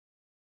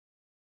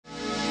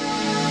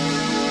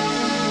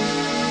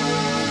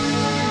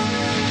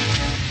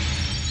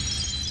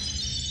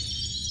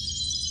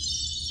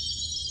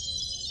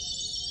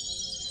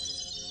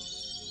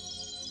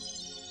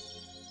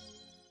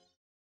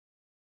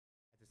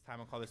Time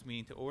will call this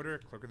meeting to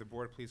order. Clerk of the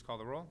board, please call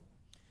the roll.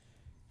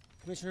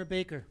 Commissioner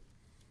Baker.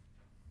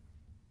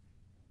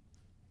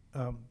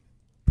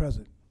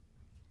 Present.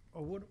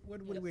 Oh,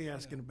 what are we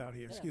asking about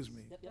here? Excuse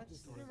me.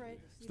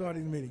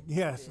 Starting the meeting.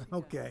 Yes,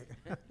 okay.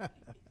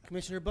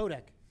 Commissioner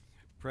Bodek.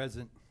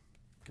 Present.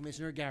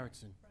 Commissioner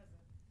Garrettson.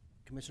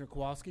 Commissioner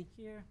Kowalski.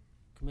 Here.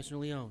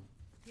 Commissioner Leone.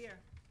 Here.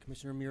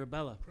 Commissioner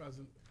Mirabella.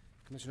 Present.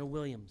 Commissioner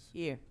Williams.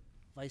 Here.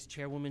 Vice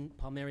Chairwoman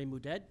Palmieri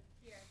Mudet.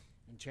 Here.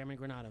 And Chairman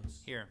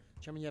Granados. Here.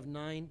 Chairman, you have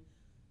 9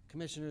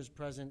 commissioners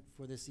present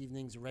for this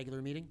evening's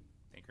regular meeting.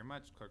 Thank you very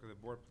much. Clerk of the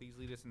board, please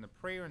lead us in the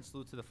prayer and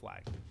salute to the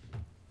flag.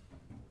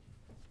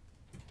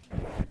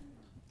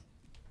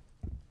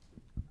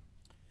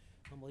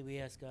 Humbly we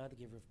ask God, the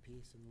giver of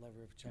peace and the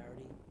lover of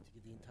charity, to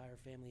give the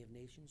entire family of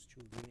nations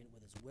true agreement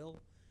with his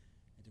will,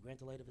 and to grant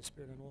the light of his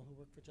spirit on all who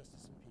work for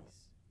justice and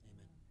peace.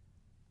 Amen.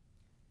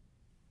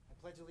 I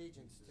pledge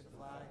allegiance to the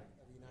flag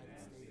of the United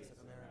States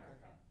of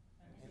America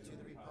and to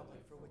the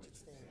republic for which it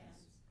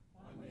stands,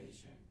 one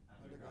nation,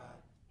 under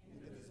God,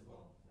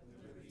 indivisible, with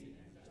liberty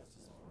and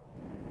justice for all.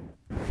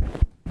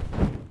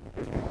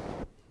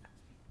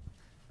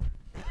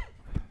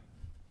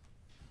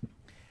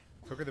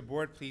 Clerk of the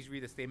board, please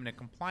read a statement of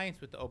compliance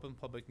with the Open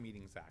Public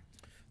Meetings Act.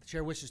 The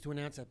chair wishes to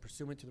announce that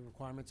pursuant to the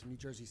requirements of New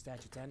Jersey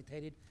statutes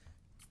annotated,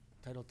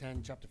 Title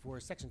 10, Chapter 4,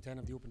 Section 10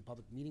 of the Open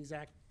Public Meetings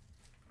Act,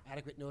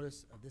 adequate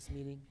notice of this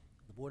meeting,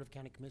 the Board of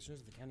County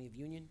Commissioners of the County of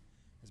Union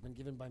has been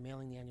given by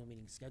mailing the annual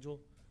meeting schedule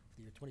for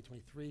the year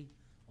 2023,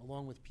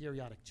 along with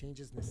periodic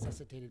changes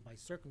necessitated by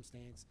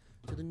circumstance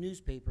to the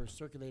newspapers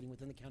circulating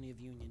within the County of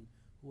Union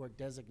who are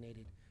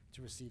designated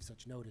to receive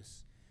such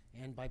notice,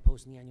 and by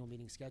posting the annual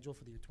meeting schedule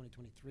for the year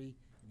 2023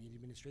 in the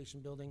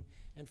Administration Building,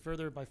 and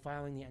further by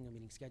filing the annual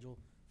meeting schedule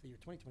for the year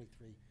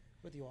 2023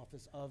 with the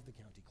Office of the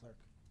County Clerk.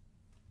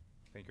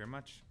 Thank you very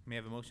much. May I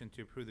have a motion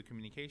to approve the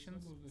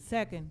communications?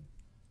 Second.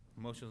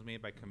 Motion was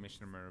made by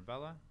Commissioner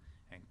Mirabella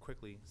and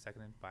quickly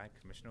seconded by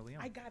Commissioner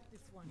Leone. I got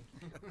this one.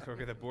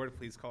 Clerk of the board,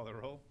 please call the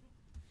roll.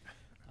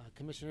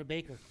 Commissioner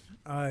Baker.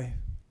 Aye.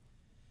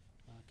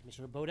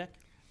 Commissioner Bodek.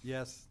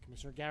 Yes.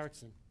 Commissioner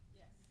Garrettson.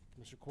 Yes.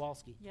 Commissioner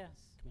Kowalski. Yes.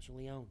 Commissioner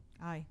Leone.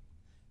 Aye.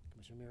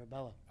 Commissioner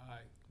Mirabella.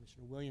 Aye.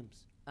 Commissioner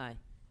Williams. Aye.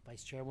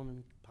 Vice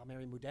Chairwoman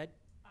Palmieri Mudet.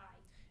 Aye.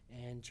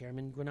 And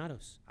Chairman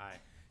Granados. Aye.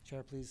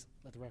 Chair, please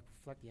let the record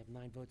reflect you have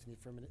 9 votes in the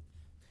affirmative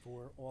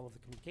for all of the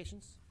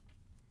communications.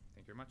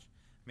 Thank you very much.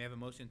 May I have a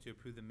motion to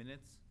approve the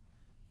minutes?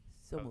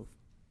 So Oh. move.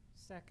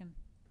 Second.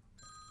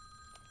 Which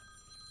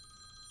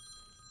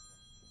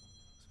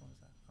one was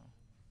that? Oh.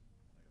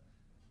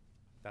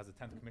 That was the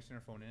 10th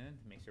commissioner phoning in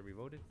to make sure we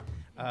voted.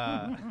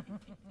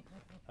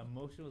 A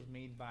motion was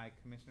made by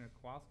Commissioner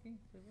Kowalski.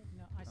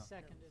 No, I Oh.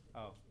 seconded.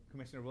 Oh,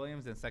 Commissioner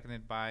Williams and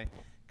seconded by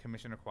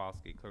Commissioner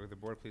Kowalski. Clerk of the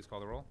board, please call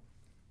the roll.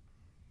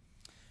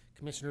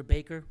 Commissioner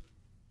Baker.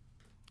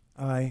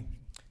 Aye.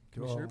 To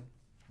Commissioner-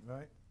 all,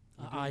 right?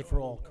 Aye for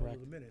all, All correct.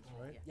 the minutes,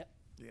 right? Yep.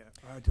 Yeah,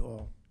 aye to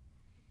all.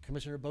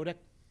 Commissioner Bodek.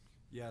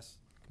 Yes.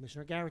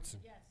 Commissioner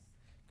Garrettson. Yes.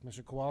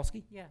 Commissioner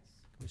Kowalski.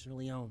 Yes. Commissioner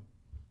Leone.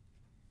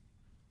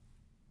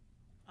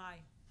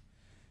 Aye.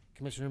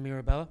 Commissioner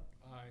Mirabella.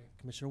 Aye.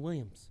 Commissioner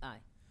Williams.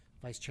 Aye.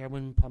 Vice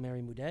Chairwoman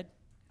Palmieri Mudet.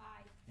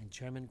 Aye. And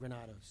Chairman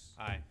Granados.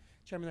 Aye.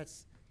 Chairman,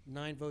 that's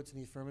 9 votes in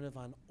the affirmative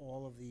on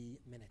all of the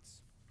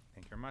minutes.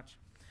 Thank you very much.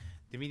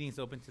 The meeting is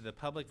open to the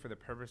public for the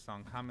purpose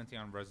on commenting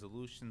on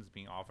resolutions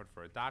being offered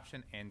for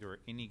adoption and/or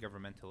any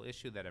governmental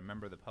issue that a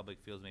member of the public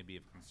feels may be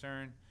of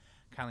concern.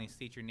 Kindly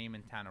state your name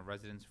and town of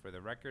residence for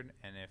the record,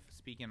 and if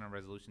speaking on a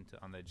resolution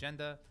on the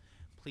agenda,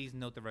 please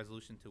note the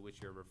resolution to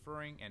which you're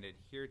referring and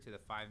adhere to the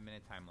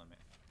 5-minute time limit.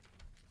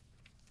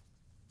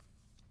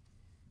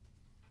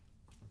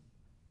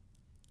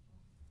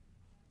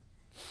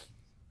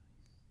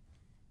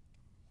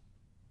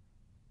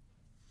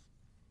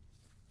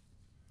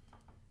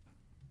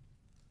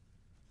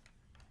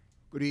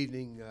 Good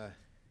evening,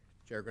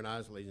 Chair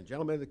Granados, ladies and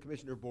gentlemen of the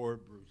Commissioner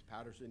Board, Bruce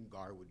Patterson,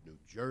 Garwood, New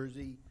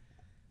Jersey.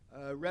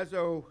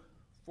 Reso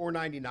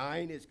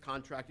 499 is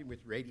contracting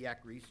with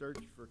Radiac Research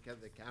for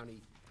the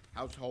county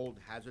household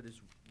hazardous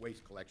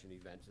waste collection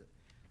events.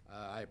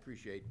 I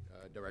appreciate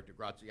Director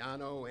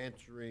Graziano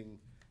answering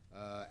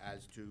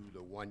as to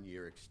the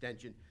 1-year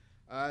extension.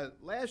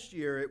 Last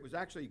year, it was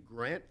actually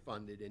grant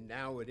funded, and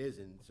now it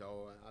isn't,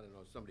 so I don't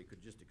know, somebody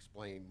could just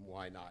explain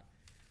why not.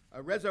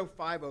 Reso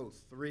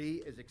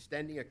 503 is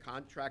extending a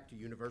contract to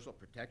Universal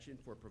Protection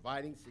for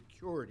providing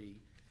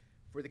security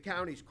for the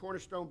county's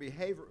Cornerstone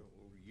Behavioral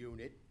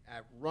Unit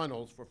at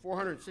Runnels for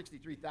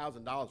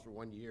 $463,000 for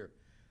 1 year.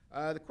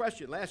 The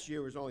question last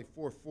year was only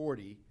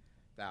 $440,000,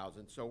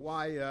 so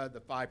why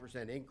the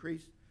 5%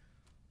 increase?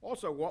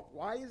 Also,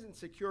 why isn't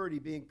security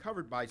being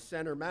covered by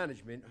Center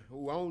Management,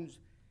 who owns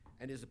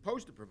and is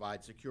supposed to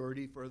provide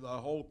security for the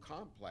whole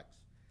complex?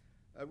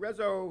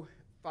 Reso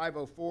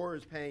 504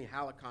 is paying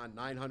Halicon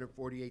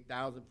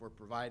 $948,000 for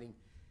providing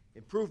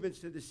improvements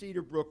to the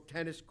Cedar Brook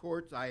tennis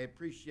courts. I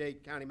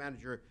appreciate County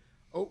Manager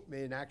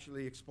Oatman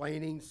actually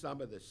explaining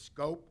some of the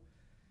scope.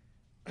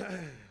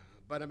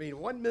 But I mean,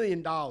 $1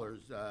 million,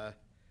 the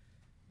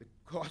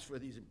cost for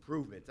these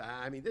improvements?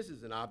 I mean, this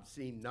is an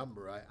obscene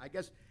number. I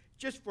guess,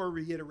 just for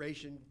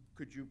reiteration,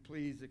 could you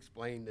please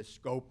explain the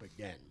scope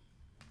again?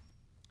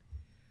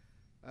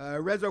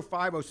 Reso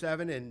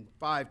 507 and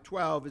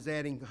 512 is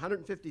adding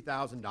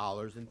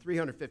 $150,000 and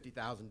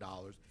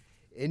 $350,000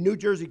 in New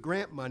Jersey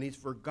grant monies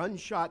for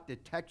gunshot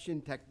detection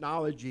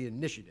technology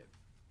initiative.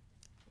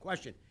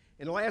 Question: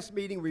 in the last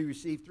meeting, we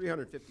received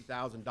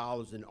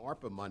 $350,000 in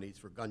ARPA monies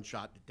for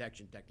gunshot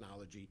detection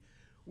technology,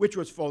 which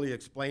was fully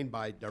explained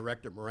by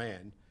Director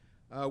Moran.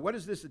 What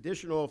is this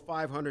additional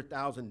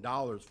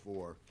 $500,000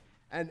 for?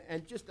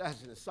 And just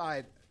as an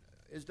aside,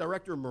 is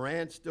Director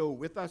Moran still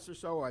with us or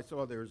so? I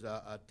saw there's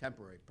a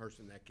temporary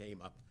person that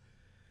came up.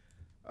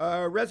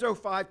 Reso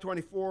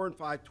 524 and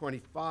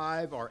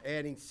 525 are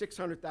adding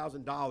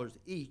 $600,000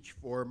 each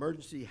for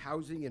emergency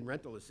housing and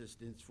rental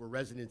assistance for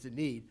residents in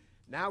need,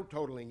 now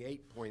totaling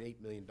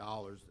 $8.8 million.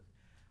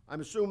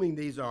 I'm assuming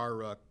these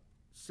are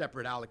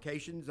separate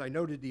allocations. I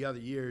noted the other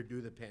year,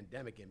 due to the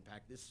pandemic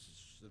impact, this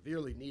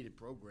severely needed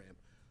program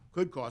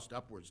could cost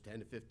upwards 10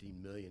 to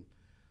 15 million.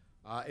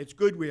 It's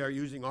good we are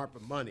using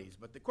ARPA monies,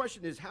 but the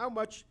question is how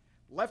much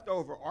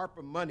leftover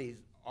ARPA monies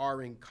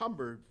are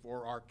encumbered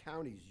for our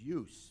county's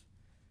use.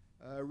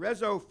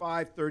 Reso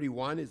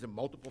 531 is a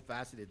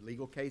multiple-faceted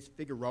legal case,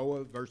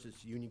 Figueroa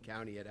versus Union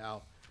County et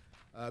al.,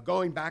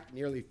 going back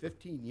nearly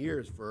 15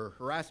 years for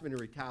harassment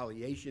and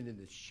retaliation in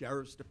the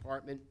Sheriff's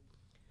Department.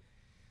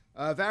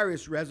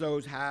 Various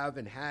resos have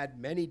and had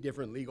many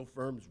different legal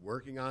firms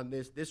working on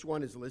this. This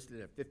one is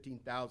listed at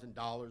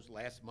 $15,000.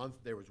 Last month,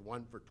 there was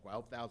one for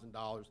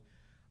 $12,000.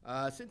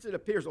 Since it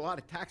appears a lot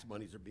of tax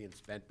monies are being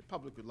spent, the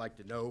public would like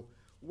to know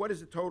what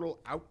is the total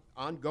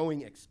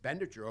ongoing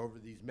expenditure over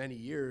these many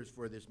years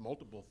for this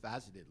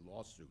multiple-faceted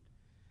lawsuit.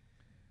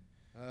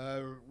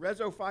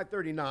 Reso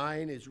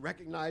 539 is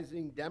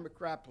recognizing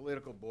Democrat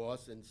political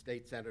boss and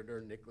State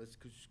Senator Nicholas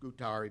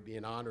Scutari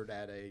being honored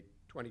at a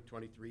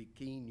 2023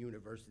 Keene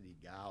University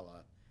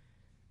Gala.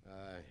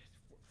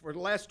 For the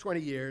last 20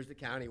 years, the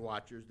county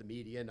watchers, the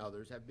media, and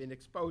others have been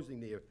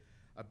exposing the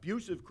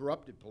abusive,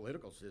 corrupted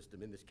political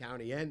system in this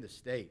county and the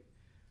state.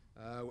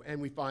 And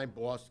we find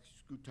boss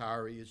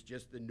Scutari is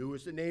just the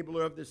newest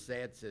enabler of this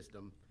sad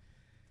system.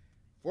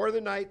 For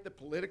the night, the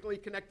politically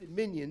connected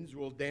minions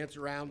will dance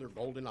around their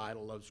golden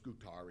idol of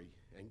Scutari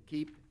and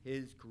keep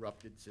his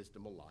corrupted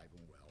system alive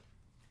and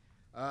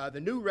well. The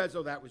new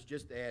reso that was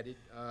just added,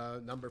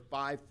 number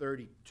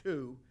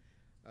 532,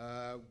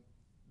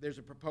 there's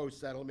a proposed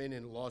settlement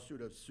in a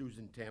lawsuit of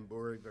Susan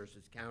Tamburi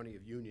versus County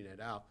of Union et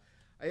al.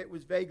 It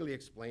was vaguely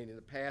explained in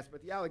the past,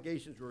 but the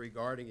allegations were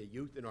regarding a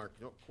youth in our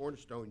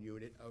Cornerstone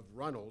unit of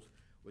Runnels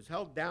was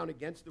held down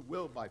against the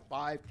will by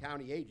 5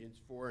 county agents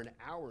for an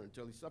hour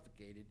until he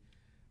suffocated.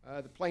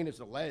 The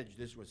plaintiffs alleged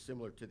this was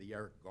similar to the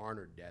Eric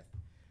Garner death.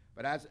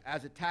 But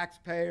as a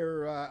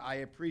taxpayer, I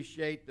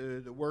appreciate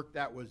the work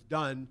that was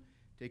done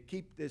to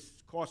keep this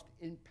cost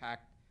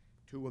impact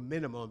to a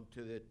minimum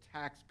to the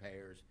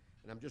taxpayers.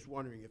 And I'm just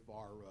wondering if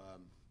our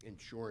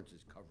insurance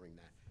is covering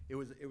that. It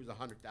was $100,000,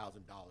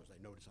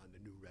 I noticed on the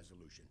new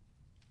resolution.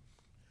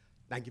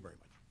 Thank you very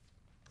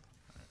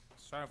much.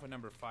 Starting off with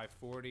number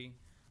 540,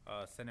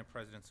 Senate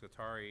President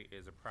Scutari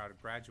is a proud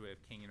graduate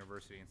of King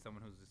University and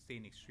someone who's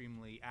staying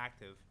extremely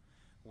active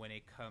when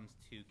it comes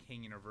to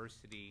King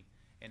University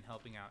and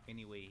helping out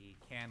any way he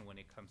can when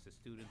it comes to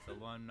students,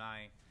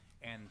 alumni,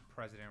 and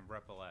President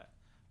Repollet.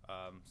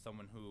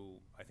 Someone who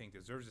I think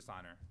deserves this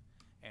honor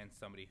and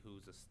somebody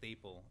who's a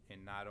staple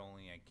in not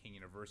only at King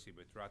University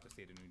but throughout the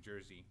state of New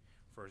Jersey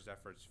for his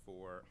efforts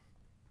for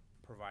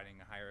providing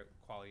a higher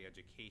quality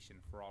education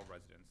for all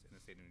residents in the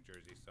state of New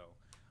Jersey. So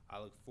I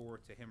look forward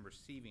to him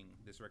receiving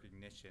this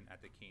recognition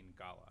at the Keene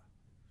Gala.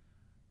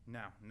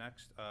 Now,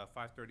 next,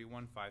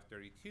 531,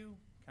 532,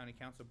 County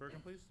Council Bergen,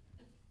 please.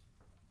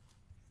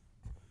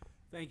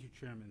 Thank you,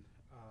 Chairman.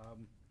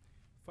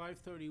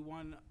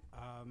 531,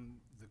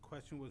 the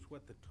question was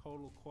what the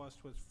total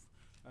cost was.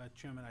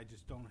 Chairman, I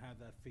just don't have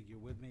that figure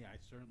with me. I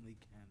certainly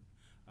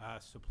can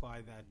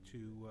supply that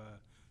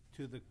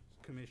to the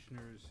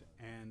commissioners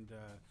and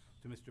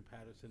to Mr.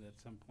 Patterson at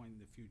some point in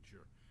the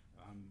future.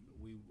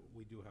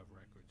 We do have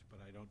records, but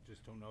I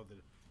just don't know the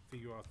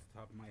figure off the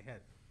top of my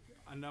head.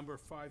 On number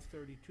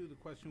 532, the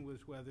question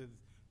was whether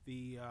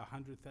the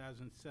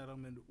 100,000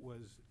 settlement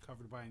was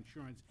covered by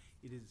insurance.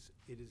 It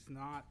is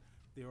not.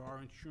 There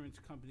are insurance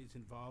companies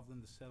involved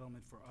in the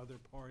settlement for other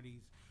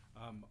parties.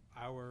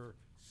 Our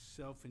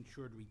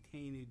self-insured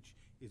retainage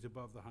is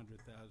above the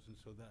 100,000,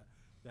 so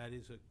that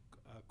is a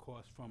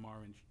cost from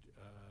our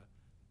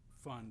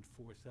fund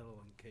for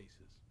settling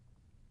cases.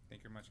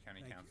 Thank you very much,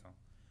 County Thank Council.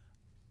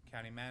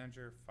 County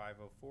Manager,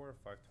 504,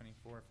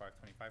 524,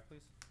 525,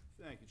 please.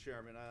 Thank you,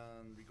 Chairman.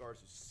 In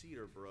regards to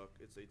Cedar Brook,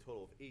 it's a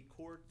total of 8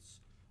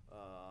 courts.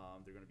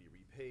 They're going to be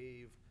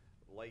repaved,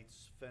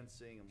 lights,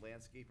 fencing, and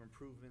landscape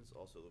improvements.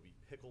 Also, there'll be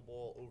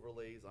pickleball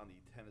overlays on the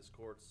tennis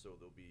courts, so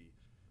there'll be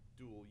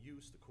dual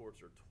use. The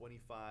courts are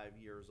 25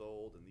 years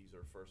old, and these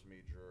are first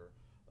major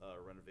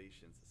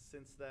renovations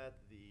since that.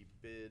 The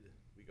bid,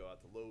 we go out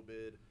to low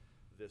bid.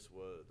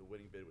 the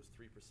winning bid was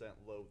 3%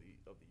 low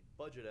of the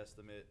budget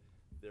estimate.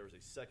 There was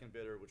a second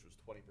bidder, which was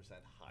 20%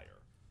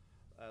 higher.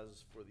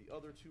 As for the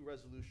other two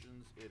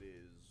resolutions, it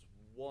is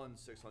one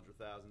 $600,000,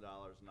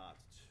 not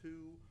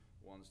two.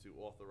 One's to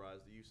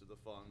authorize the use of the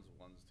funds,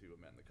 one's to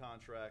amend the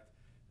contract.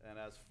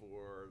 And as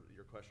for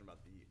your question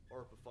about the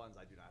ARPA funds,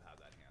 I do not have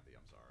that handy.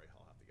 I'm sorry.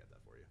 I'll have to get that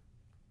for you.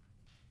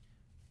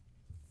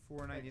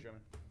 490. Thank you,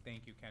 Chairman.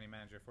 Thank you, County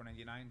Manager.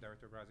 499,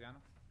 Director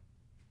Graziano.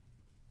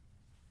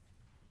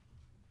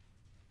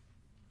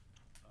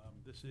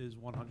 This is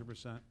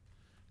 100%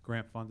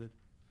 grant funded,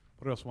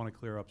 but I also want to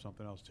clear up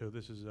something else too.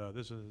 This is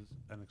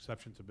an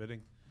exception to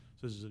bidding.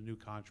 So this is a new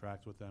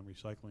contract with them.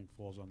 Recycling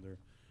falls under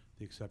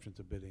the exception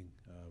to bidding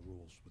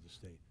rules with the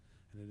state,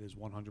 and it is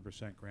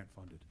 100% grant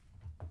funded.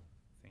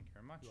 Thank you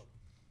very much.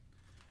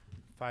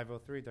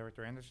 503,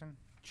 Director Anderson.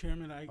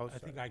 Chairman, I Oh,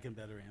 think sorry. I can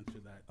better answer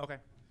that. Okay.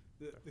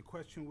 The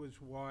question was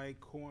why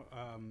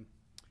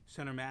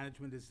Center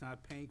Management is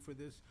not paying for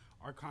this.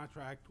 Our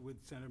contract with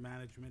Center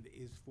Management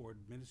is for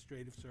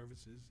administrative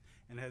services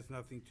and has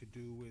nothing to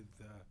do with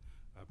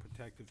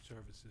protective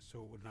services,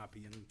 so it would not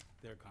be in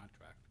their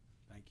contract.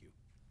 Thank you.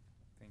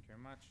 Thank you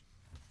very much.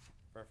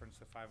 Reference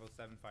to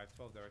 507,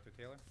 512, Director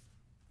Taylor.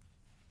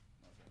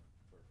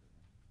 507,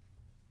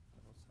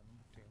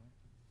 Taylor.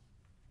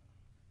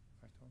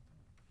 512.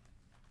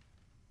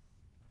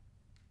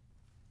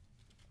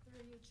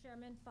 Through you,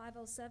 Chairman,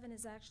 507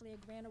 is actually a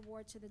grant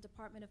award to the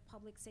Department of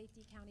Public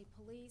Safety County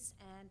Police,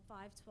 and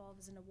 512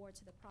 is an award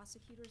to the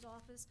Prosecutor's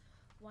Office.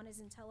 One is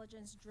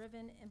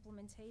intelligence-driven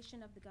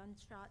implementation of the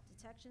gunshot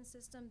detection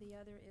system. The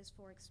other is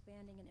for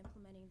expanding and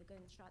implementing the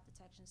gunshot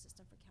detection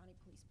system for county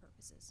police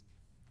purposes.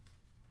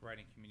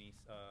 Providing communities,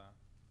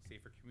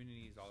 safer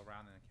communities all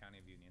around in the County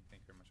of Union.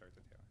 Thank you very much,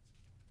 Director Taylor.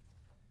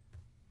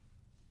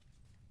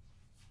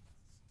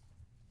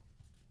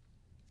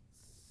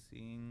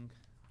 Seeing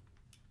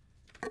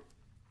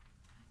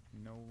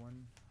no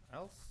one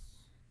else,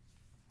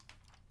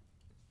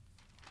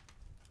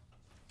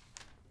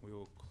 we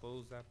will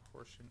close that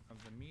portion of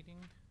the meeting.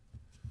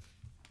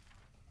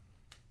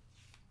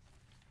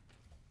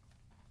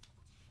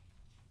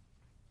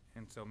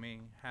 And so may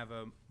have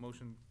a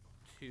motion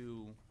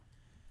to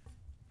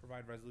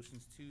provide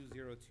resolutions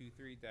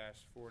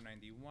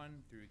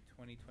 2023-491 through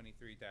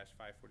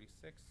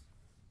 2023-546.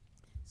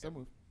 So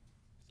moved.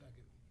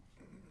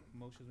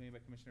 Motion was made by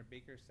Commissioner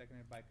Baker,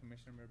 seconded by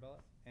Commissioner Mirabella,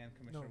 and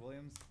Commissioner No.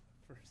 Williams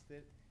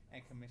firsted,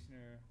 and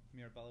Commissioner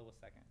Mirabella was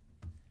second.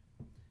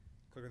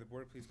 Clerk of the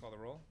Board, please call the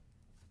roll.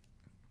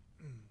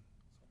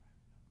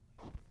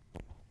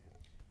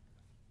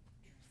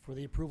 For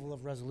the approval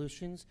of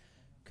resolutions,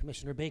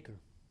 Commissioner Baker,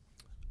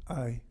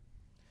 Aye.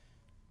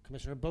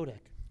 Commissioner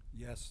Bodek,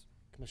 Yes.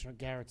 Commissioner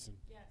Garrettson,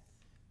 Yes.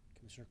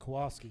 Commissioner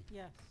Kowalski,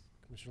 Yes.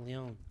 Commissioner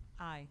Leone,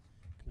 Aye.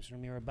 Commissioner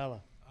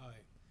Mirabella,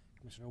 Aye.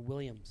 Commissioner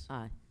Williams,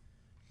 Aye.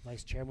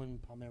 Vice Chairman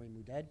Palmieri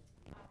Muedad,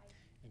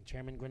 and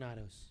Chairman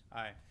Granados.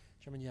 Aye.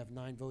 Chairman, you have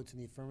 9 votes in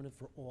the affirmative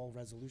for all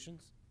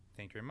resolutions.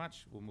 Thank you very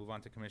much. We'll move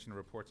on to Commissioner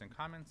reports and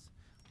comments.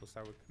 We'll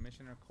start with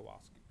Commissioner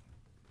Kowalski.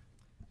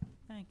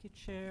 Thank you,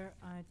 Chair.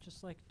 I'd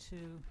just like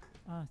to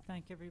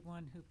thank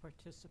everyone who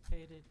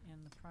participated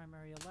in the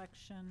primary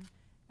election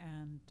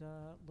and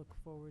look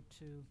forward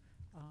to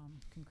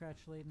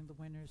congratulating the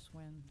winners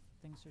when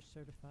things are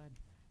certified.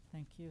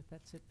 Thank you.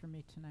 That's it for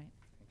me tonight.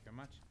 Thank you very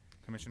much.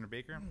 Commissioner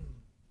Baker.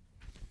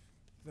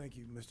 Thank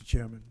you, Mr.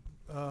 Chairman.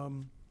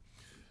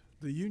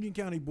 The Union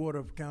County Board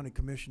of County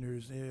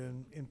Commissioners,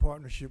 in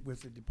partnership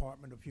with the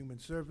Department of Human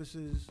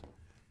Services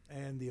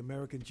and the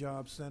American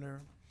Jobs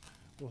Center,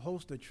 will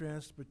host a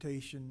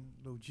transportation,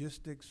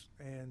 logistics,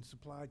 and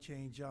supply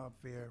chain job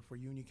fair for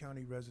Union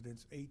County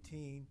residents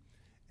 18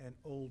 and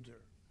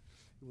older.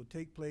 It will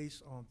take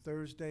place on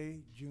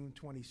Thursday, June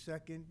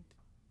 22nd,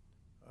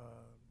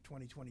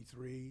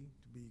 2023,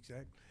 to be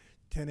exact,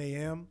 10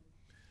 a.m.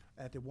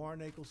 at the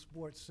Warnacle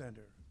Sports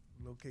Center,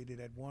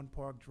 located at One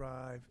Park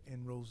Drive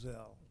in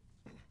Roselle.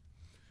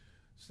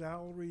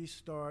 Salaries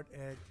start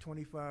at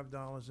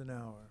 $25 an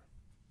hour.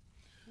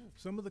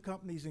 Some of the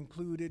companies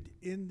included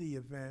in the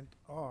event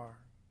are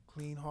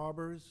Clean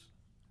Harbors,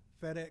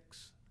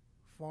 FedEx,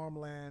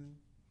 Farmland,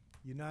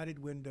 United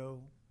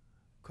Window,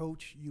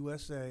 Coach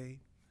USA,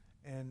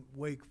 and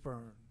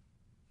Wakefern.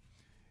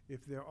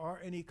 If there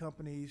are any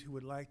companies who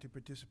would like to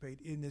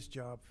participate in this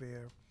job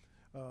fair,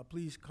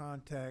 please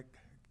contact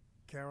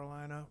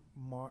Carolina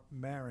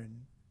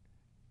Marin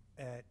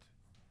at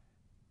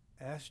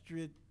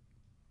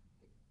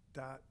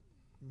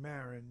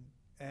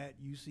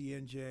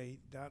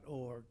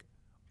astrid.marin@ucnj.org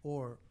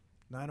or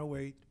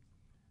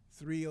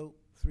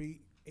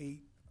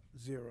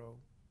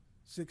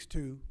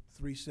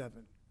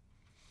 908-380-6237.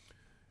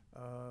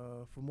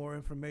 For more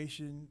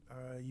information,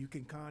 you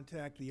can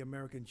contact the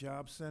American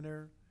Jobs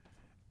Center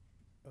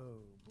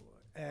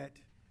at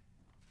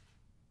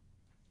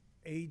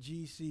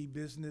AGC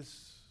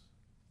Business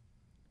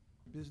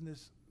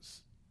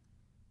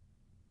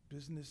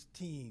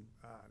Team.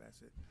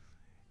 That's it.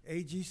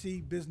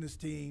 AGC Business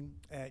Team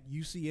at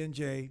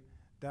ucnj.org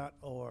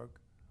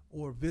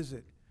or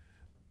visit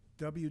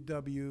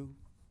www.agcbusiness.org.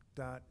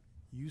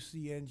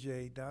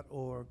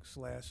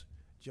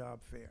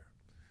 www.ucnj.org/job fair.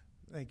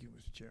 Thank you,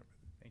 Mr. Chairman.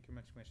 Thank you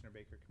much, Commissioner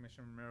Baker.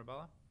 Commissioner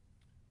Mirabella?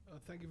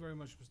 Thank you very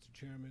much, Mr.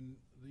 Chairman.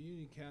 The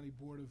Union County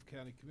Board of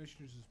County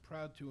Commissioners is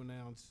proud to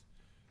announce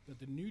that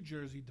the New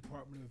Jersey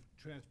Department of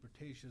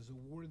Transportation has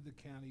awarded the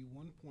county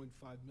 $1.5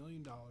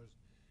 million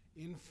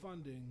in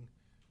funding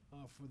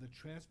for the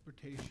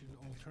Transportation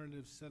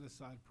Alternative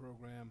Set-Aside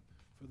Program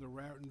for the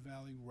Raritan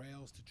Valley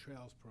Rails to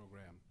Trails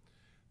program.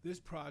 This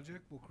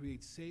project will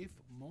create safe,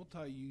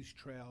 multi-use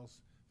trails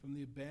from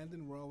the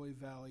abandoned Railway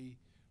Valley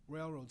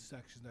Railroad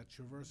section that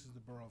traverses the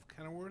borough of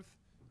Kenilworth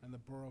and the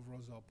borough of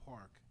Roselle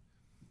Park.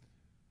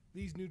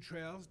 These new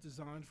trails,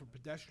 designed for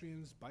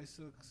pedestrians,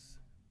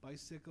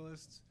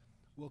 bicyclists,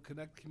 will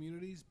connect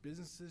communities,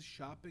 businesses,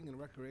 shopping, and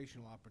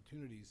recreational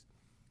opportunities.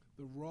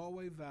 The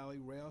Railway Valley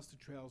Rails to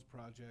Trails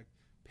project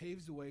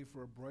paves the way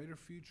for a brighter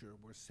future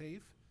where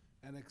safe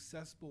and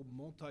accessible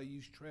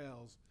multi-use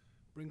trails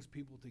brings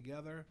people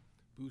together,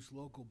 boosts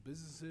local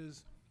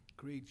businesses,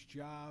 creates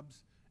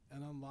jobs,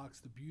 and unlocks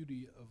the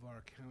beauty of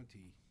our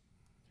county.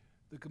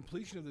 The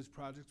completion of this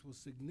project will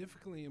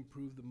significantly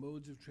improve the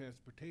modes of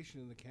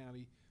transportation in the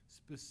county,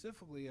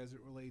 specifically as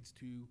it relates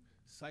to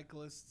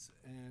cyclists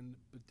and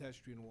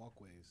pedestrian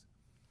walkways.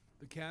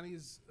 The county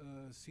has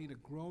seen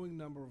a growing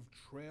number of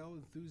trail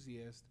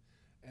enthusiasts,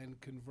 and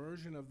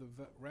conversion of the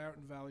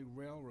Raritan Valley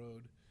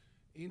Railroad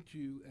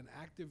into an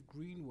active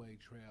greenway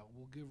trail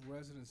will give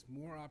residents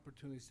more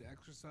opportunities to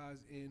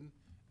exercise in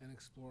and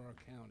explore our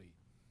county.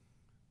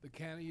 The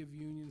County of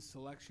Union's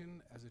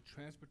selection as a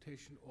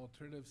transportation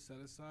alternative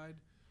set-aside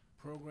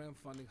program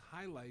funding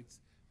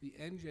highlights the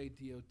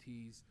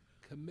NJDOT's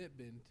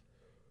commitment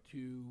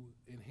to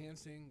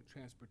enhancing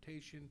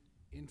transportation,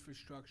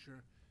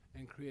 infrastructure,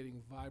 and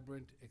creating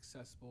vibrant,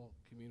 accessible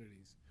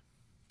communities.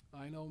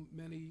 I know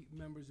many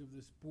members of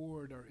this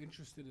board are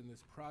interested in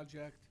this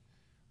project.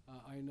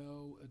 I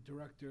know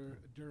Director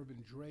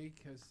Durbin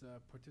Drake has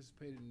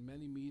participated in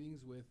many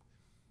meetings with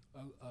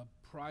a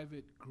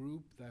private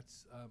group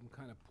that's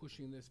kind of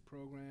pushing this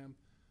program,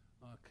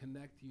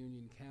 Connect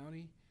Union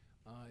County.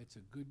 It's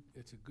a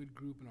good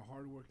group and a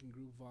hardworking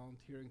group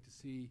volunteering to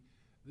see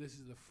this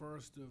is the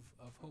first of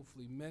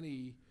hopefully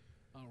many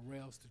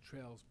Rails to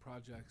Trails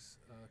projects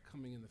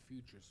coming in the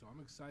future. So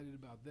I'm excited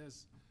about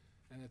this,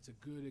 and it's a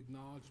good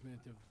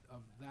acknowledgement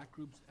of that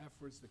group's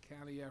efforts, the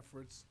county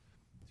efforts,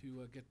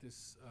 to get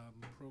this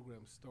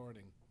program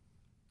starting.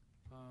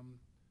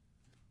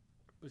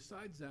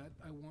 Besides that,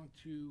 I want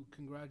to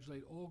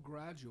congratulate all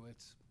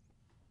graduates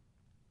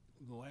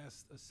the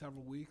last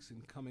several weeks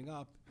and coming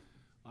up.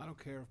 I don't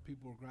care if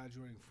people are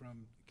graduating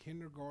from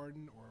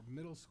kindergarten or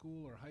middle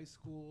school or high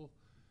school.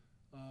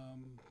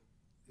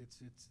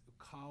 It's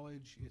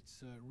college.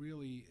 It's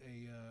really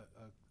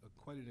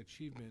quite an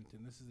achievement,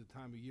 and this is the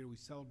time of year we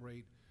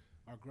celebrate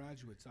our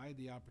graduates. I had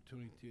the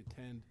opportunity to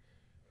attend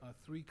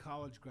 3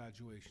 college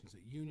graduations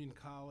at Union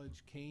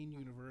College, Kane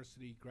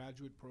University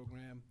graduate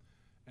program,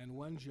 and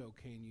Wenjo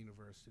Kane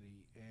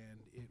University,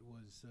 and it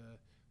was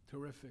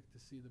terrific to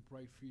see the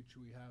bright future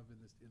we have in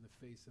the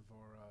face of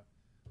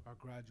our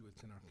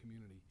graduates in our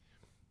community.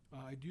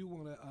 I do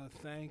want to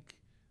thank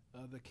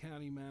the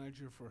county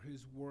manager for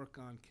his work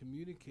on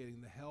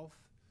communicating the health,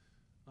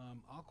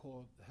 I'll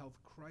call it the health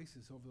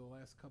crisis over the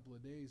last couple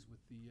of days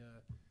with the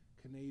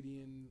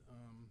Canadian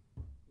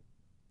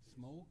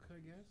smoke, I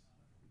guess.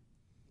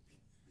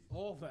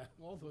 All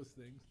those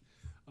things.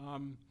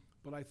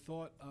 But I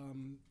thought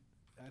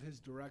at his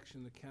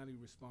direction, the county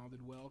responded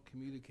well,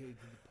 communicated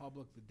to the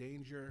public the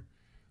danger,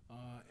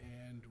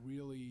 and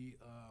really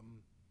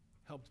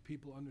helped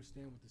people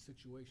understand what the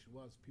situation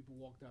was. People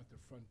walked out their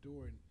front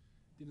door and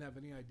didn't have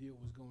any idea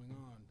what was going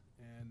on.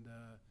 And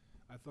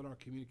I thought our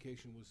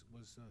communication was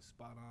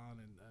spot on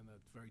and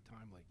very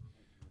timely.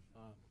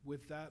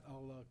 With that,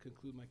 I'll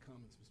conclude my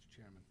comments, Mr.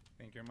 Chairman.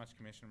 Thank you very much,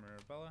 Commissioner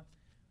Mirabella.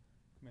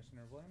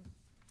 Commissioner Williams?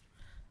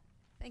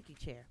 Thank you,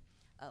 Chair.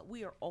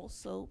 We are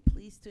also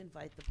pleased to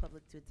invite the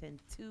public to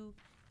attend 2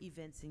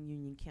 events in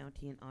Union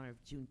County in honor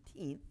of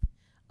Juneteenth.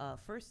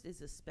 First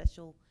is a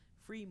special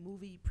free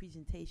movie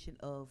presentation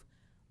of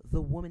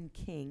The Woman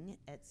King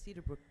at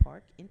Cedarbrook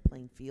Park in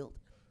Plainfield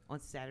on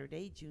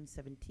Saturday, June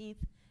 17th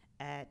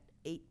at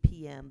 8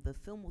 p.m. The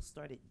film will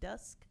start at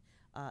dusk.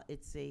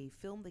 It's a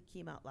film that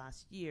came out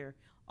last year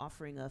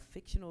offering a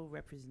fictional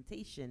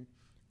representation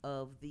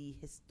of the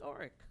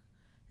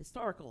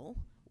historical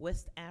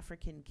West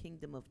African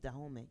kingdom of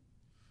Dahomey.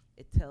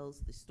 It tells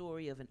the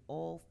story of an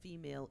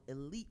all-female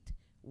elite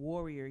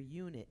warrior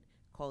unit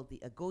called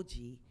the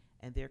Agoji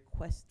and their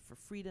quest for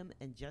freedom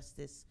and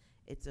justice.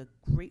 It's a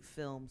great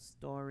film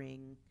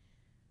starring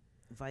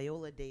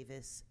Viola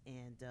Davis,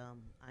 and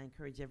I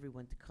encourage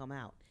everyone to come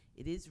out.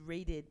 It is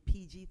rated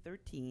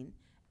PG-13,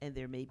 and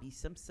there may be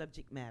some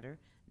subject matter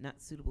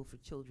not suitable for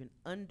children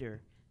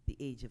under the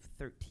age of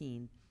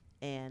 13,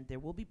 and there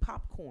will be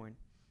popcorn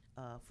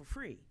for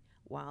free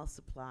while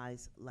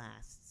supplies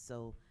last.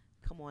 So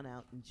come on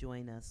out and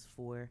join us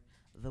for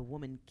The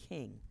Woman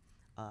King.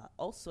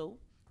 Also,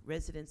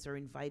 residents are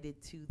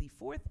invited to the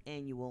 4th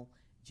annual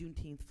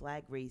Juneteenth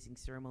flag raising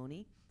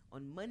ceremony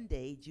on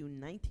Monday,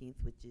 June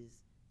 19th, which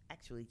is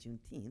actually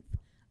Juneteenth,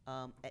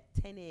 at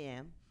 10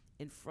 a.m.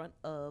 in front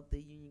of the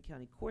Union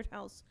County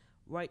Courthouse,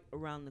 right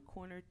around the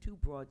corner to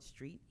Broad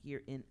Street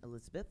here in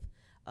Elizabeth.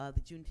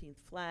 The Juneteenth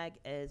flag,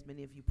 as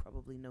many of you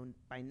probably know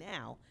by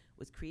now,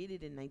 was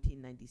created in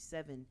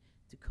 1997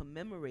 to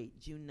commemorate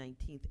June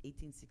 19th,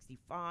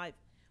 1865,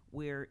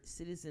 where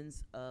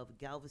citizens of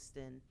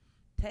Galveston,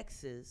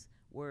 Texas,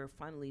 were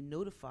finally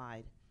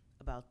notified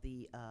about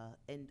the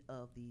end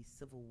of the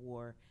Civil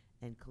War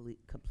and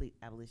complete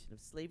abolition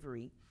of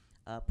slavery.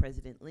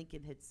 President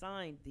Lincoln had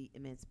signed the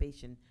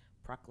Emancipation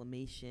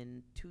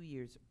Proclamation 2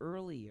 years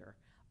earlier,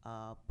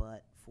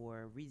 but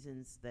for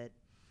reasons that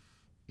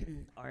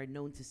are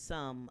known to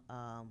some,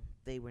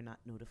 they were not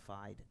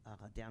notified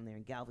down there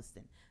in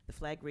Galveston. The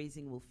flag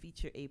raising will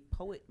feature a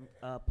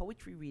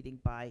poetry reading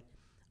by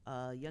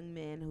a young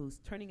man who's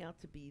turning out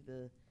to be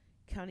the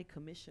county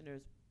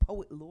commissioner's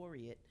poet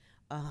laureate,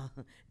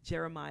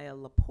 Jeremiah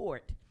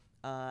Laporte,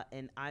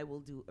 and I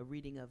will do a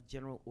reading of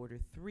General Order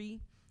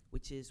 3,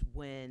 which is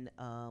when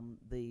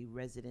the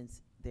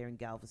residents there in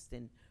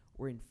Galveston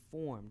were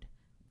informed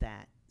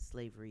that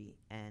slavery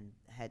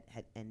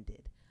had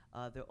ended.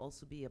 There'll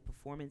also be a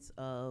performance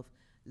of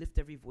Lift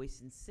Every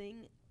Voice and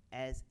Sing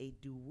as a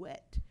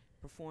duet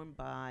performed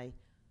by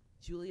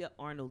Julia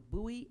Arnold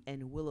Bowie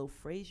and Willow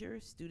Frazier,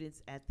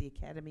 students at the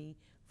Academy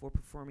for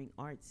Performing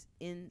Arts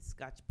in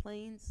Scotch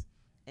Plains.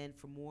 And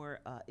for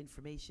more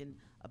information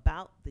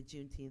about the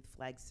Juneteenth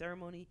flag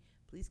ceremony,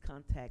 please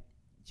contact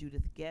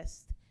Judith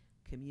Guest,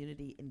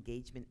 Community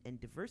Engagement and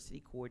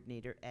Diversity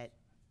Coordinator at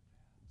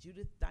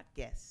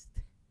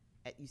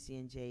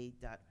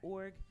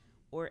judith.guest@ucnj.org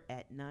or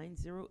at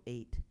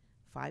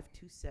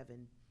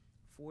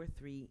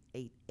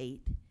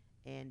 908-527-4388.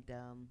 And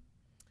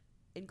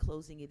in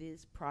closing, it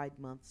is Pride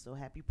Month, so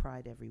happy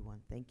Pride,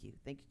 everyone. Thank you.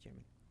 Thank you,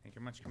 Chairman. Thank you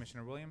very much,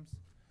 Commissioner Williams.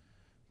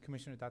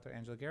 Commissioner Dr.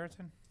 Angela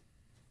Garrettson.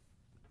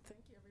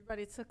 Thank you.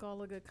 Everybody took all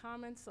the good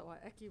comments, so I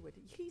echo what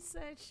he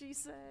said, she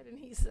said, and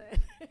he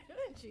said,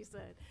 and she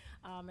said.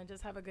 And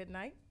just have a good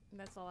night. And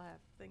that's all I have.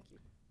 Thank you.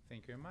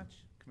 Thank you very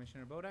much.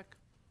 Commissioner Bodak.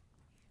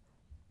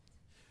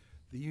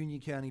 The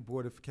Union County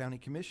Board of County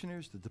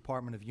Commissioners, the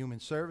Department of Human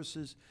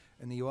Services,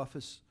 and the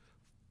Office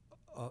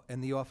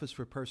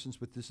for Persons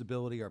with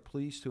Disability are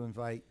pleased to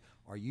invite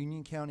our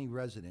Union County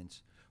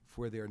residents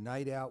for their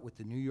Night Out with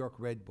the New York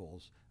Red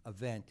Bulls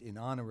event in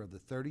honor of the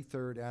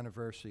 33rd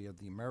anniversary of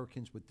the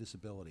Americans with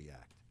Disability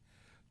Act.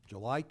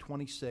 July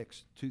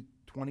 26,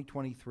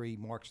 2023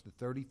 marks the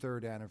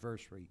 33rd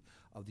anniversary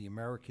of the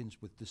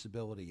Americans with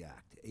Disability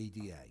Act,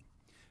 ADA.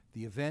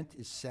 The event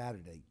is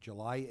Saturday,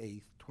 July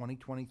 8th,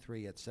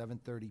 2023 at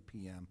 7:30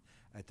 p.m.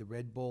 at the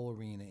Red Bull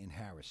Arena in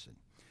Harrison.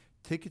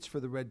 Tickets for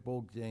the Red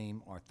Bull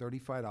game are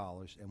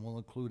 $35 and will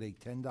include a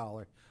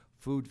 $10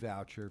 food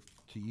voucher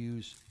to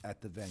use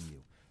at the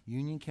venue.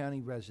 Union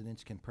County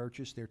residents can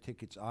purchase their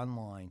tickets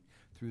online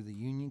through the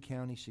Union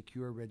County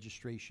Secure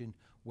Registration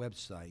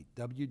website,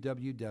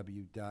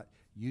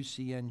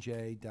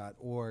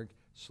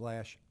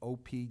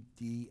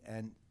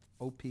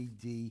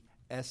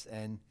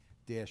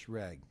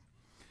 www.ucnj.org/OPDSN-reg.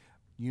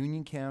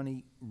 Union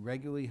County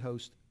regularly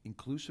hosts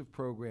inclusive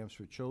programs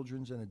for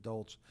children and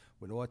adults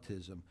with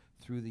autism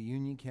through the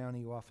Union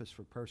County Office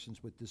for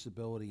Persons with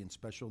Disability and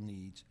Special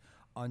Needs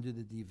under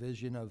the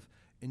Division of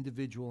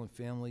Individual and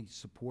Family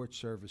Support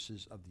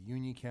Services of the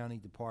Union County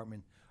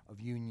Department of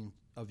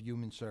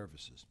Human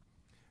Services.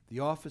 The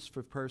Office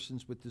for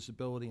Persons with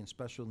Disability and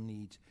Special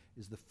Needs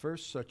is the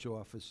first such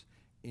office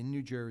in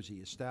New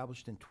Jersey,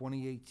 established in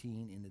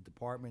 2018 in the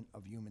Department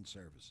of Human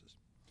Services.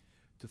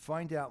 To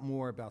find out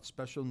more about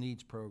special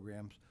needs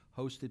programs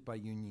hosted by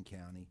Union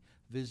County,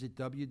 visit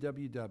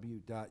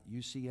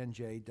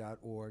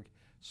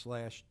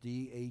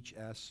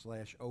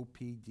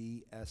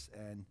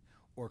www.ucnj.org/DHS/OPDSN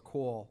or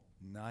call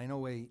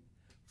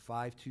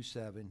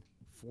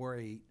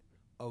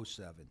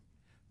 908-527-4807.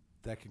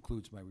 That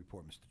concludes my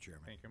report, Mr.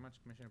 Chairman. Thank you very much,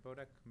 Commissioner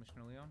Bodak.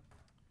 Commissioner Leon.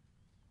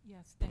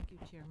 Yes, thank you,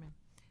 Chairman.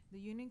 The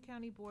Union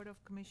County Board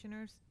of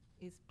Commissioners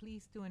is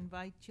pleased to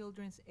invite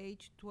children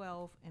aged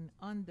 12 and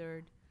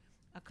under,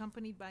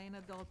 accompanied by an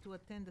adult, to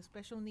attend the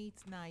Special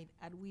Needs Night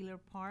at Wheeler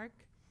Park,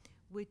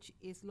 which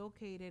is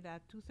located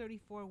at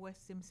 234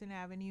 West Simpson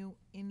Avenue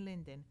in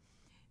Linden.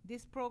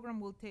 This program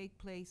will take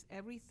place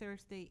every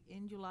Thursday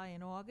in July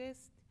and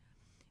August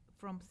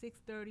from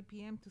 6:30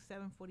 p.m. to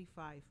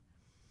 7:45.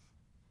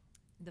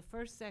 The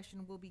first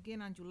session will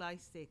begin on July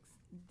 6th.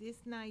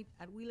 This night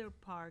at Wheeler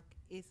Park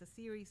is a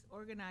series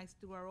organized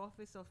through our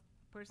Office of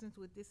Persons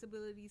with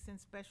Disabilities and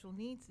Special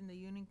Needs in the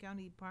Union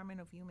County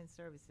Department of Human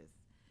Services.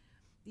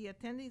 The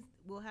attendees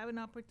will have an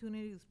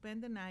opportunity to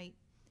spend the night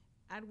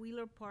at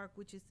Wheeler Park,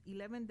 which is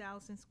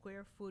 11,000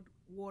 square foot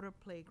water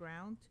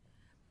playground,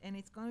 and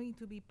it's going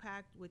to be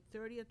packed with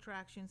 30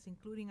 attractions,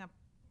 including a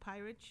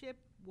pirate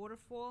ship,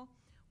 waterfall,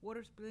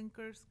 water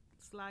sprinklers,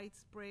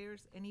 slides,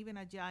 sprayers, and even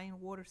a giant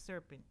water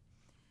serpent.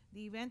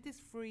 The event is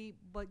free,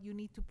 but you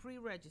need to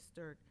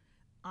pre-register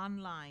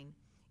online.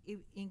 If,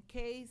 in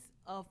case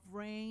of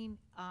rain,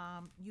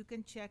 you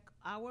can check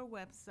our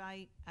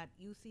website at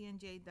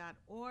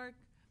ucnj.org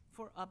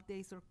for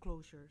updates or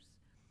closures.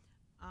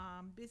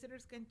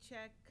 Visitors can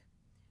check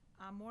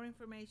more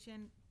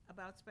information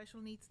about Special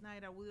Needs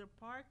Night at Wheeler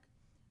Park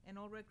and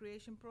all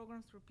recreation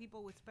programs for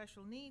people with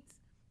special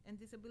needs and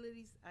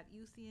disabilities at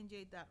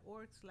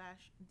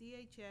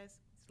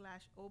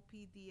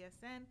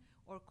ucnj.org/DHS/OPDSN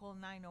or call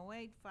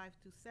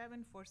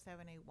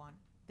 908-527-4781.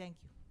 Thank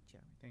you,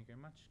 Chairman. Thank you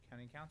very much.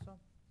 County Council?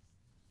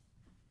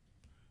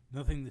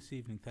 Nothing this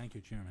evening. Thank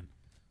you, Chairman.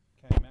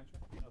 County Manager?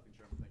 Nothing,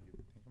 Chairman, thank you.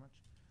 Thank you much.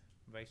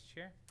 Vice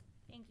Chair?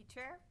 Thank you,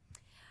 Chair.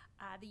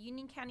 The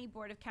Union County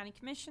Board of County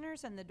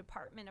Commissioners and the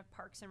Department of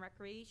Parks and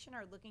Recreation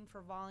are looking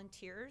for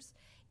volunteers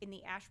in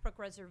the Ashbrook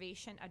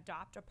Reservation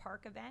Adopt a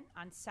Park event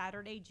on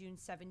Saturday, June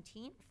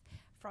 17th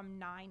from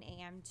 9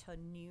 a.m. to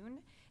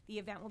noon. The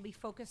event will be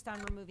focused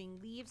on removing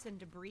leaves and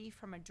debris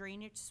from a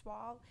drainage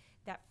swale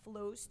that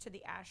flows to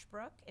the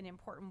Ashbrook, an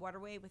important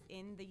waterway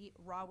within the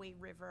Rahway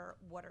River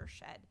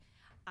watershed.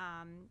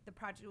 The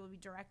project will be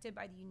directed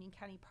by the Union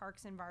County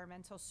Parks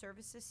Environmental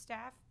Services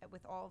staff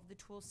with all of the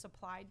tools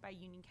supplied by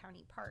Union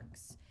County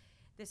Parks.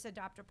 This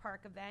Adopt a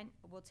Park event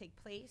will take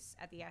place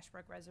at the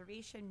Ashbrook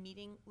Reservation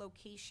meeting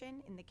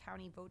location in the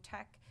County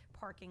VOTEC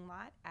parking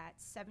lot at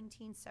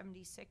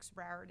 1776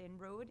 Raritan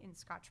Road in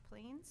Scotch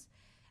Plains.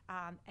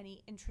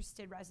 Any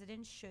interested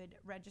residents should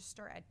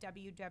register at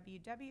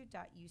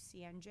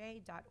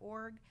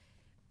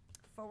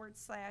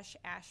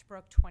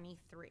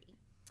www.ucnj.org/Ashbrook23.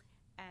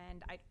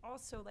 And I'd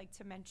also like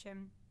to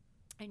mention,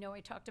 I know I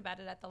talked about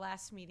it at the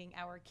last meeting,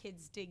 our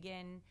Kids Dig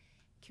In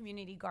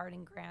community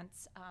garden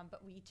grants,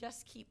 but we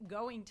just keep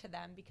going to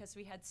them because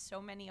we had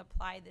so many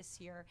apply this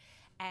year,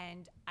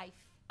 and I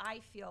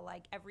feel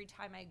like every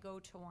time I go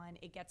to one,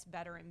 it gets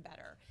better and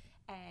better.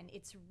 And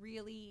it's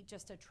really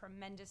just a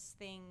tremendous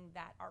thing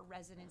that our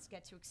residents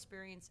get to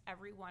experience,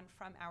 everyone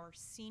from our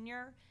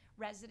senior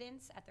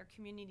residents at their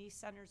community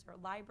centers or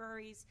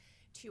libraries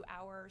to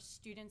our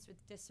students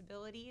with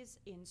disabilities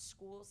in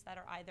schools that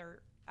are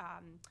either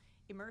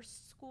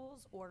immersed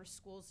schools or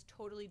schools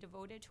totally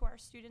devoted to our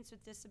students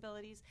with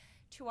disabilities,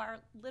 to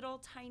our little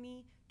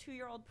tiny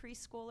 2-year-old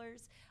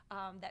preschoolers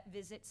that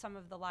visit some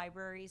of the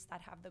libraries that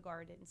have the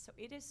gardens. So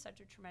it is such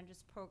a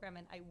tremendous program,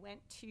 and I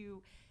went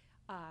to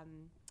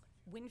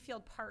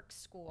Winfield Park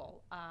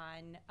School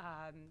on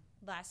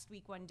last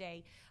week one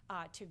day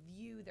to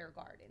view their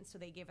garden. So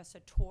they gave us a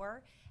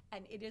tour,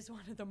 and it is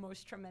one of the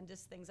most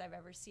tremendous things I've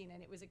ever seen.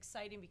 And it was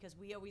exciting because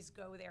we always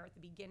go there at the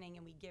beginning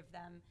and we give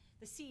them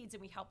the seeds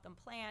and we help them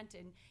plant,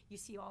 and you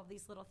see all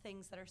these little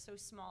things that are so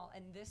small.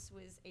 And this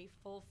was a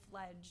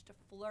full-fledged,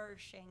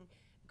 flourishing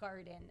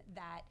garden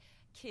that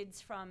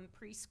kids from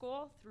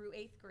preschool through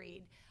 8th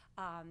grade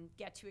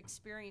get to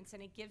experience,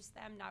 and it gives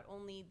them not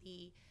only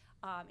the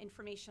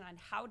information on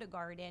how to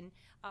garden,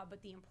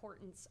 but the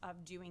importance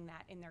of doing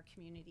that in their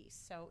communities.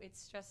 So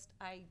it's just,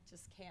 I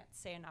just can't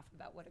say enough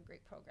about what a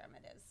great program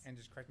it is. And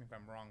just correct me if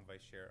I'm wrong,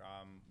 Vice Chair,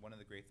 one of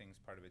the great things,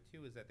 part of it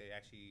too, is that they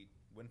actually,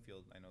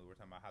 Winfield, I know we're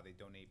talking about how they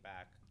donate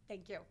back.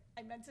 Thank you.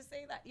 I meant to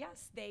say that.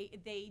 Yes,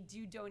 they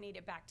do donate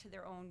it back to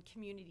their own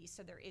community.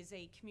 So there is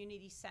a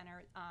community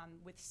center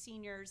with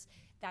seniors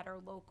that are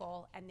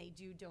local, and they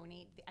do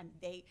donate. And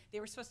they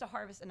were supposed to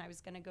harvest, and I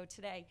was going to go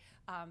today,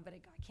 but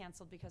it got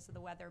canceled because of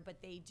the weather.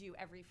 But they do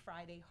every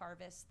Friday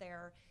harvest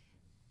their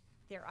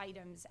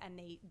items, and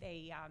they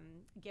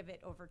give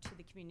it over to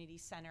the community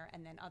center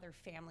and then other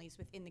families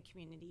within the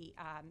community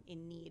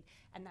in need,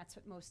 and that's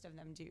what most of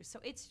them do. So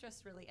it's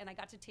just really, and I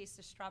got to taste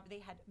the strawberry.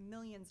 They had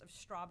millions of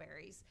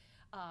strawberries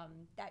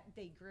that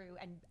they grew,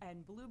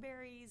 and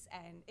blueberries,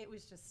 and it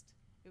was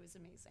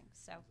amazing.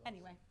 So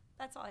anyway,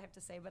 that's all I have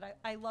to say, but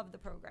I love the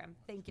program.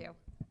 Thank you.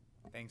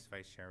 Thanks,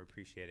 Vice Chair. We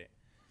appreciate it.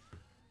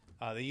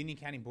 The Union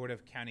County Board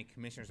of County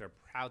Commissioners are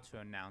proud to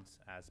announce,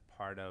 as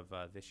part of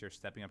this year's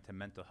Stepping Up to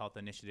Mental Health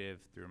initiative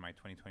through my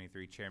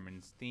 2023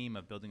 Chairman's theme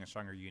of Building a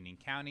Stronger Union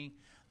County,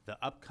 the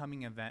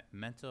upcoming event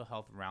Mental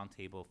Health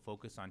Roundtable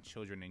focused on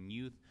children and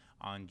youth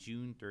on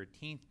June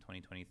 13th,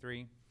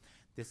 2023.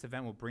 This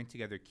event will bring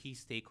together key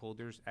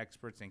stakeholders,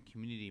 experts, and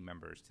community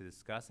members to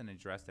discuss and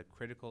address the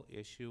critical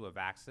issue of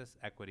access,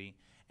 equity,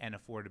 and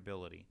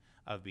affordability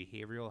of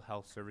behavioral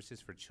health services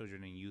for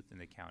children and youth in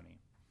the county.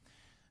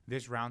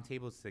 This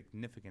roundtable is a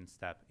significant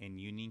step in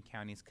Union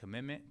County's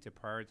commitment to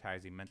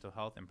prioritizing mental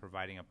health and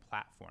providing a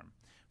platform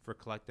for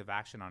collective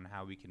action on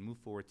how we can move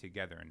forward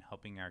together in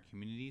helping our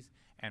communities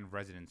and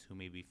residents who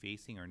may be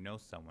facing or know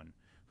someone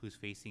who's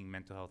facing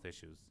mental health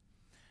issues.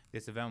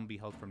 This event will be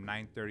held from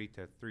 9:30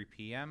 to 3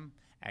 p.m.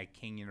 at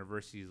King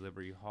University's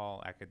Liberty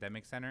Hall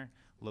Academic Center,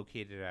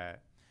 located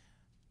at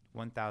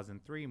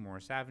 1003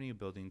 Morris Avenue,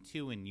 Building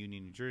 2 in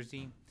Union, New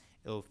Jersey.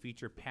 It will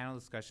feature panel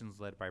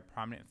discussions led by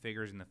prominent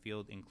figures in the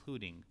field,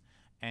 including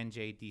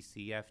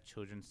NJDCF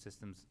Children's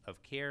Systems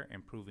of Care,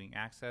 Improving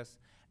Access,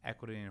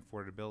 Equity and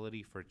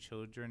Affordability for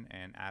Children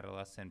and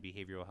Adolescent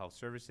Behavioral Health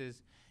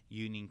Services,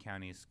 Union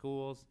County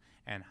Schools,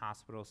 and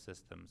Hospital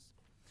Systems.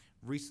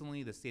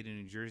 Recently, the state of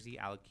New Jersey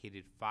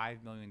allocated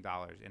 $5 million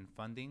in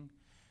funding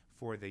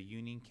for the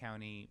Union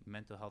County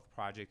Mental Health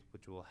Project,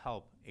 which will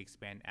help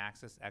expand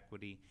access,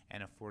 equity,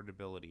 and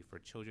affordability for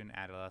children,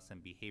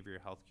 adolescent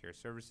behavioral health care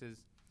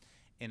services.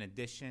 In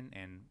addition,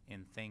 and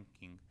in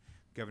thanking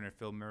Governor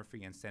Phil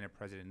Murphy and Senate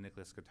President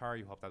Nicholas Qatar,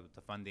 who helped out with the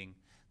funding,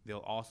 they'll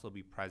also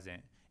be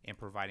present in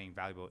providing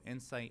valuable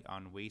insight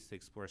on ways to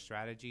explore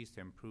strategies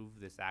to improve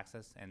this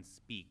access and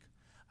speak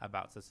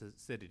about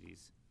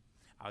subsidies.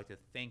 I'd like to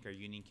thank our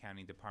Union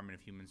County Department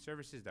of Human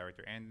Services,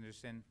 Director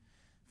Anderson,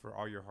 for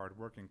all your hard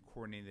work in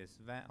coordinating this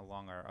event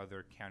along our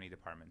other county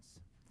departments.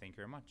 Thank you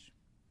very much.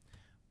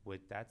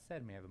 With that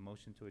said, may I have a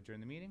motion to adjourn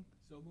the meeting?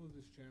 So moved,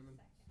 Mr. Chairman.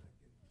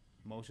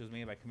 Motion was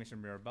made by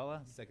Commissioner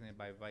Mirabella, seconded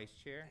by Vice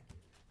Chair.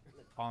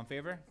 All in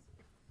favor?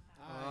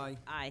 Aye.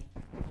 Aye.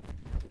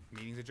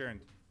 Meeting's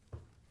adjourned.